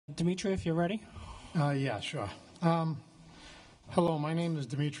Dimitri, if you're ready. Yeah, sure. Hello, my name is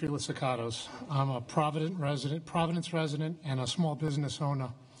Dimitri Lyssikatos. I'm a Providence resident and a small business owner.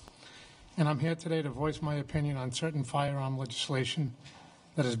 And I'm here today to voice my opinion on certain firearm legislation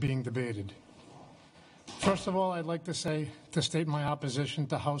that is being debated. First of all, I'd like to state my opposition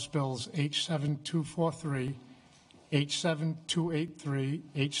to House Bills H7243, H7283,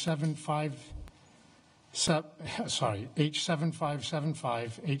 H7575,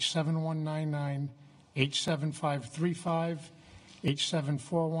 H7199, H7535,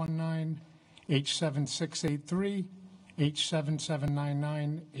 H7419, H7683,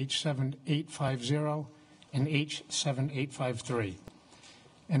 H7799, H7850, and H7853.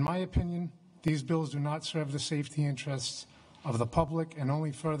 In my opinion, these bills do not serve the safety interests of the public and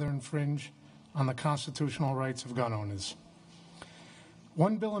only further infringe on the constitutional rights of gun owners.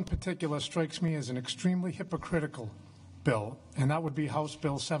 One bill in particular strikes me as an extremely hypocritical bill, and that would be House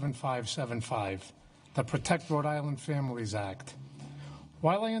Bill 7575, the Protect Rhode Island Families Act.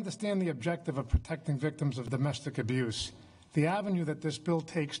 While I understand the objective of protecting victims of domestic abuse, the avenue that this bill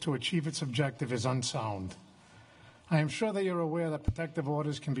takes to achieve its objective is unsound. I am sure that you're aware that protective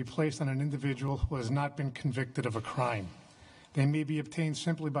orders can be placed on an individual who has not been convicted of a crime. They may be obtained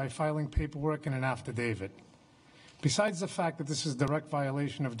simply by filing paperwork and an affidavit. Besides the fact that this is a direct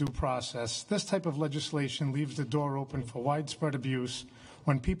violation of due process, this type of legislation leaves the door open for widespread abuse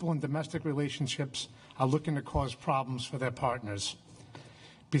when people in domestic relationships are looking to cause problems for their partners.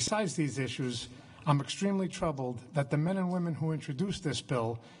 Besides these issues, I'm extremely troubled that the men and women who introduced this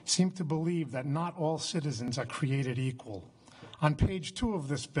bill seem to believe that not all citizens are created equal. On page 2 of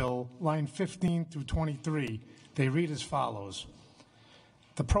this bill, line 15 through 23, they read as follows.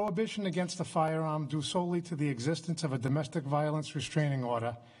 The prohibition against the firearm due solely to the existence of a domestic violence restraining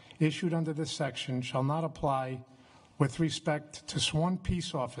order issued under this section shall not apply with respect to sworn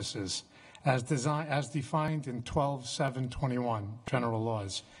peace officers as defined in 12-7-21 general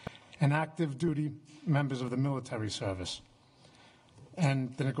laws and active duty members of the military service.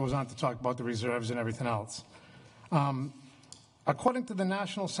 And then it goes on to talk about the reserves and everything else. According to the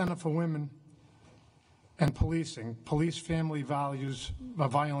National Center for Women and Policing, Police Family Values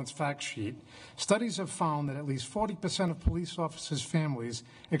Violence Fact Sheet, studies have found that at least 40% of police officers' families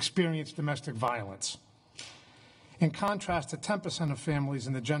experience domestic violence, in contrast to 10% of families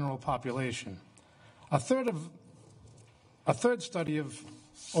in the general population. A third study of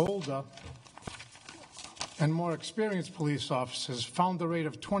older and more experienced police officers found the rate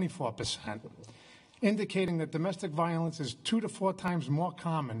of 24%, indicating that domestic violence is 2 to 4 times more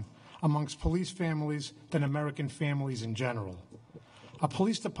common amongst police families than American families in general. A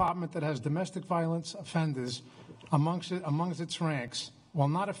police department that has domestic violence offenders amongst its ranks will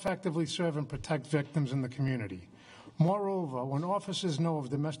not effectively serve and protect victims in the community. Moreover, when officers know of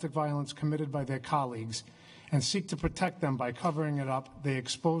domestic violence committed by their colleagues and seek to protect them by covering it up, they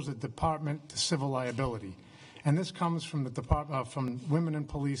expose the department to civil liability. And this comes from from Women in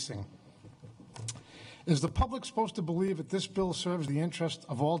Policing. Is the public supposed to believe that this bill serves the interest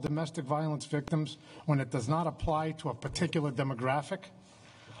of all domestic violence victims when it does not apply to a particular demographic?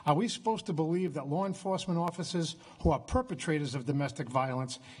 Are we supposed to believe that law enforcement officers who are perpetrators of domestic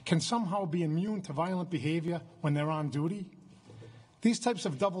violence can somehow be immune to violent behavior when they're on duty? These types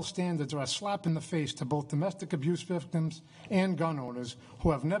of double standards are a slap in the face to both domestic abuse victims and gun owners who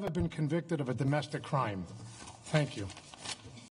have never been convicted of a domestic crime. Thank you.